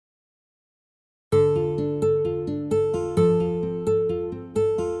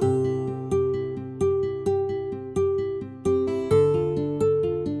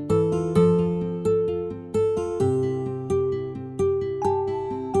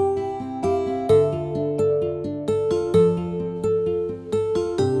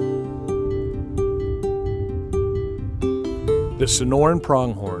The Sonoran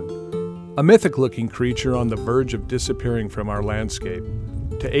Pronghorn, a mythic-looking creature on the verge of disappearing from our landscape.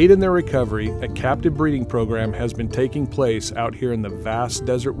 To aid in their recovery, a captive breeding program has been taking place out here in the vast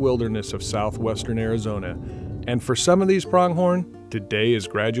desert wilderness of southwestern Arizona. And for some of these pronghorn, today is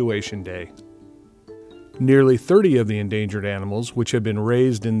graduation day. Nearly 30 of the endangered animals, which have been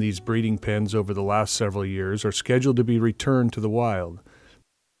raised in these breeding pens over the last several years, are scheduled to be returned to the wild.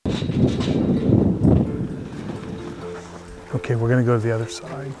 Okay, we're going to go to the other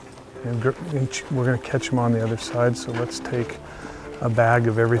side, and we're going to catch them on the other side, so let's take a bag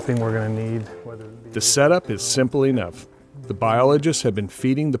of everything we're going to need. The setup is simple enough. The biologists have been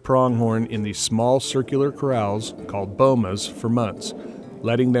feeding the pronghorn in these small circular corrals called bomas for months,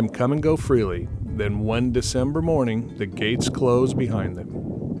 letting them come and go freely. Then one December morning, the gates close behind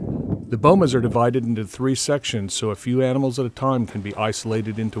them. The bomas are divided into 3 sections so a few animals at a time can be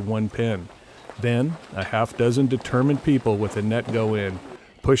isolated into one pen. Then, a half-dozen determined people with a net go in,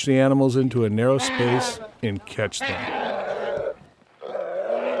 push the animals into a narrow space, and catch them.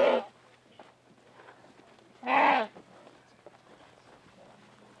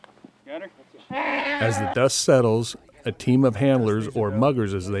 As the dust settles, a team of handlers, or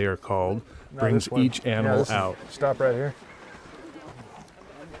muggers as they are called, brings each animal out. Stop right here.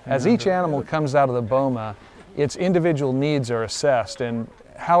 As each animal comes out of the boma, its individual needs are assessed, and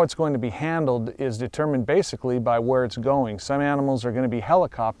how it's going to be handled is determined basically by where it's going. Some animals are going to be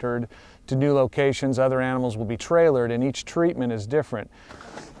helicoptered to new locations, other animals will be trailered, and each treatment is different.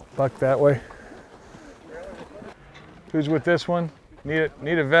 Buck that way. Who's with this one? Need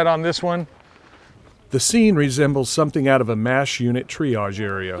a vet on this one? The scene resembles something out of a MASH unit triage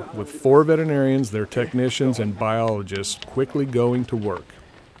area, with 4 veterinarians, their technicians, and biologists quickly going to work.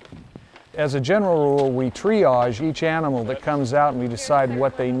 As a general rule, we triage each animal that comes out and we decide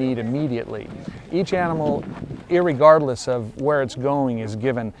what they need immediately. Each animal, irregardless of where it's going, is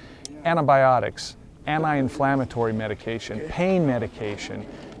given antibiotics, anti-inflammatory medication, pain medication,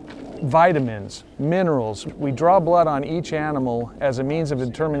 vitamins, minerals. We draw blood on each animal as a means of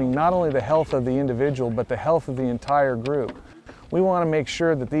determining not only the health of the individual, but the health of the entire group. We want to make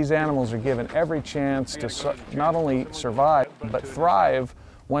sure that these animals are given every chance to not only survive, but thrive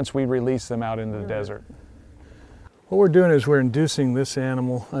once we release them out into the desert. What we're doing is we're inducing this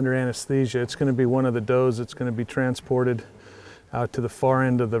animal under anesthesia. It's going to be one of the does that's going to be transported out to the far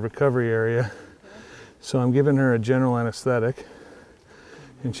end of the recovery area. So I'm giving her a general anesthetic,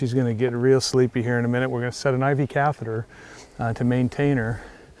 and she's going to get real sleepy here in a minute. We're going to set an IV catheter to maintain her,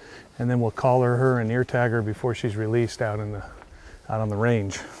 and then we'll collar her and ear tag her before she's released out on the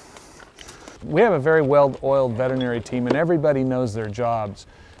range. We have a very well-oiled veterinary team, and everybody knows their jobs.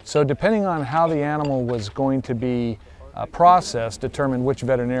 So depending on how the animal was going to be processed determined which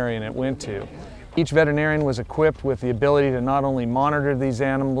veterinarian it went to. Each veterinarian was equipped with the ability to not only monitor these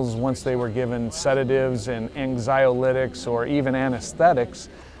animals once they were given sedatives and anxiolytics or even anesthetics,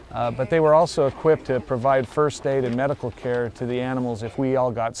 but they were also equipped to provide first aid and medical care to the animals if we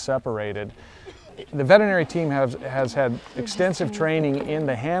all got separated. The veterinary team has had extensive training in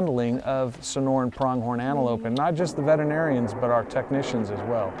the handling of Sonoran pronghorn antelope, and not just the veterinarians, but our technicians as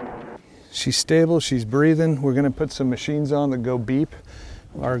well. She's stable, she's breathing. We're going to put some machines on that go beep.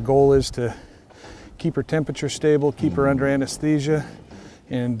 Our goal is to keep her temperature stable, keep her under anesthesia,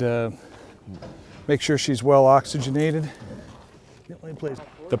 and make sure she's well oxygenated.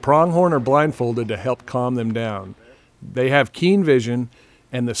 The pronghorn are blindfolded to help calm them down. They have keen vision,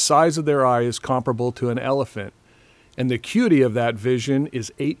 and the size of their eye is comparable to an elephant. And the acuity of that vision is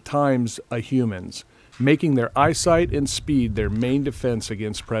 8 times a human's, making their eyesight and speed their main defense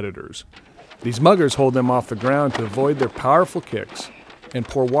against predators. These muggers hold them off the ground to avoid their powerful kicks and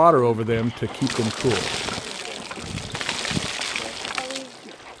pour water over them to keep them cool.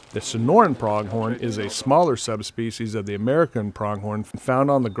 The Sonoran pronghorn is a smaller subspecies of the American pronghorn found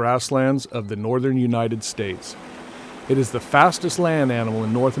on the grasslands of the northern United States. It is the fastest land animal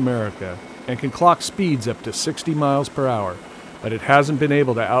in North America and can clock speeds up to 60 miles per hour, but it hasn't been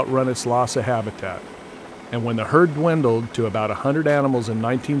able to outrun its loss of habitat. And when the herd dwindled to about 100 animals in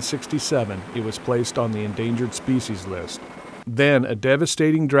 1967, it was placed on the endangered species list. Then a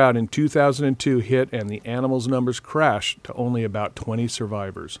devastating drought in 2002 hit, and the animals' numbers crashed to only about 20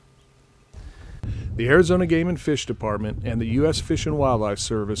 survivors. The Arizona Game and Fish Department and the U.S. Fish and Wildlife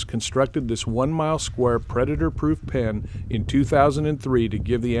Service constructed this 1-mile square predator-proof pen in 2003 to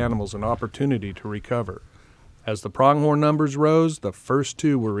give the animals an opportunity to recover. As the pronghorn numbers rose, the first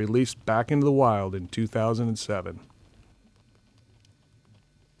 2 were released back into the wild in 2007.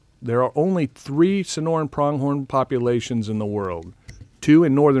 There are only 3 Sonoran pronghorn populations in the world, 2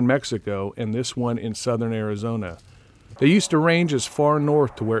 in northern Mexico and this one in southern Arizona. They used to range as far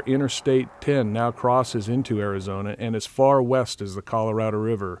north to where Interstate 10 now crosses into Arizona and as far west as the Colorado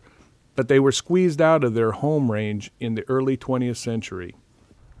River, but they were squeezed out of their home range in the early 20th century.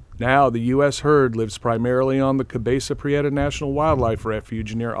 Now the U.S. herd lives primarily on the Cabeza Prieta National Wildlife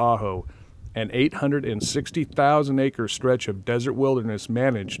Refuge near Ajo, an 860,000-acre stretch of desert wilderness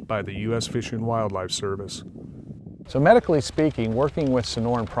managed by the U.S. Fish and Wildlife Service. So medically speaking, working with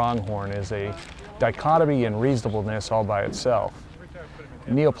Sonoran pronghorn is a dichotomy and reasonableness all by itself.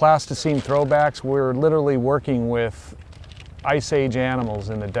 Neoplasticine throwbacks, we're literally working with Ice Age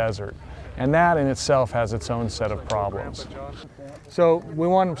animals in the desert, and that in itself has its own set of problems. So we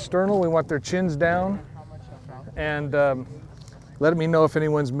want them sternal, we want their chins down, and let me know if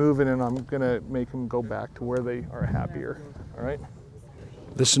anyone's moving, and I'm going to make them go back to where they are happier. All right?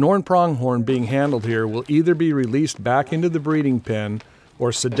 The Sonoran pronghorn being handled here will either be released back into the breeding pen or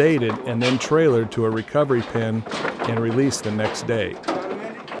sedated and then trailered to a recovery pen and released the next day.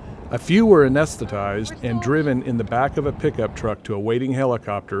 A few were anesthetized and driven in the back of a pickup truck to a waiting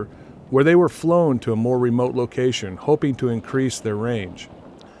helicopter, where they were flown to a more remote location, hoping to increase their range.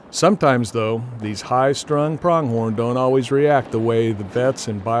 Sometimes, though, these high-strung pronghorn don't always react the way the vets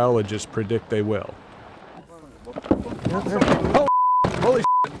and biologists predict they will. Oh, holy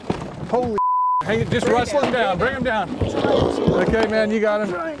shit. Holy shit. Hang it, just wrestle him down, bring him down. Okay, man, you got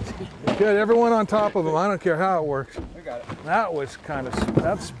him. Good, everyone on top of him. I don't care how it works. That was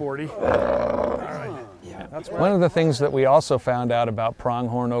that's sporty. All right. One of the things that we also found out about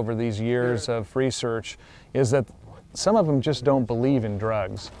pronghorn over these years of research is that some of them just don't believe in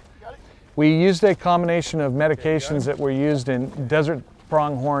drugs. We used a combination of medications that were used in desert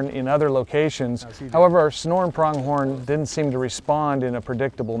pronghorn in other locations. However, our Sonoran pronghorn didn't seem to respond in a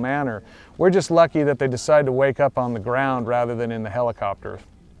predictable manner. We're just lucky that they decided to wake up on the ground rather than in the helicopter.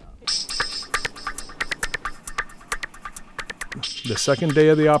 The second day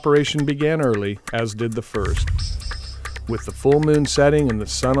of the operation began early, as did the first. With the full moon setting and the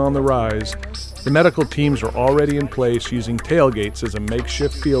sun on the rise, the medical teams were already in place using tailgates as a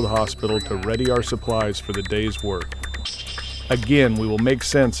makeshift field hospital to ready our supplies for the day's work. Again, we will make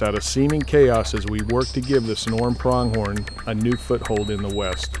sense out of seeming chaos as we work to give the Sonoran pronghorn a new foothold in the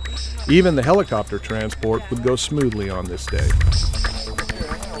West. Even the helicopter transport would go smoothly on this day.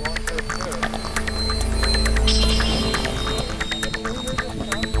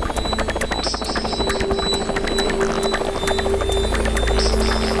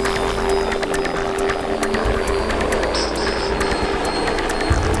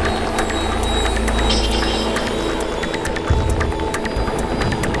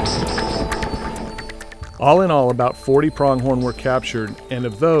 All in all, about 40 pronghorn were captured, and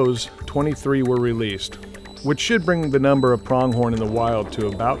of those, 23 were released, which should bring the number of pronghorn in the wild to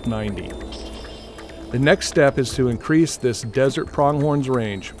about 90. The next step is to increase this desert pronghorn's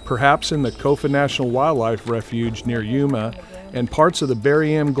range, perhaps in the Kofa National Wildlife Refuge near Yuma and parts of the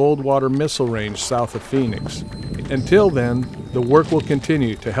Barry M. Goldwater Missile Range south of Phoenix. Until then, the work will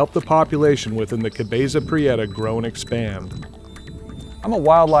continue to help the population within the Cabeza Prieta grow and expand. I'm a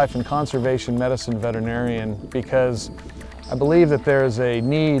wildlife and conservation medicine veterinarian because I believe that there's a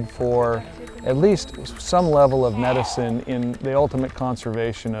need for at least some level of medicine in the ultimate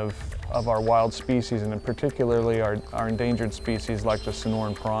conservation of our wild species, and particularly our endangered species like the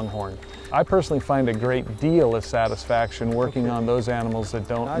Sonoran pronghorn. I personally find a great deal of satisfaction working on those animals that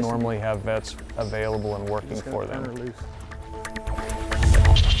don't normally have vets available and working for them.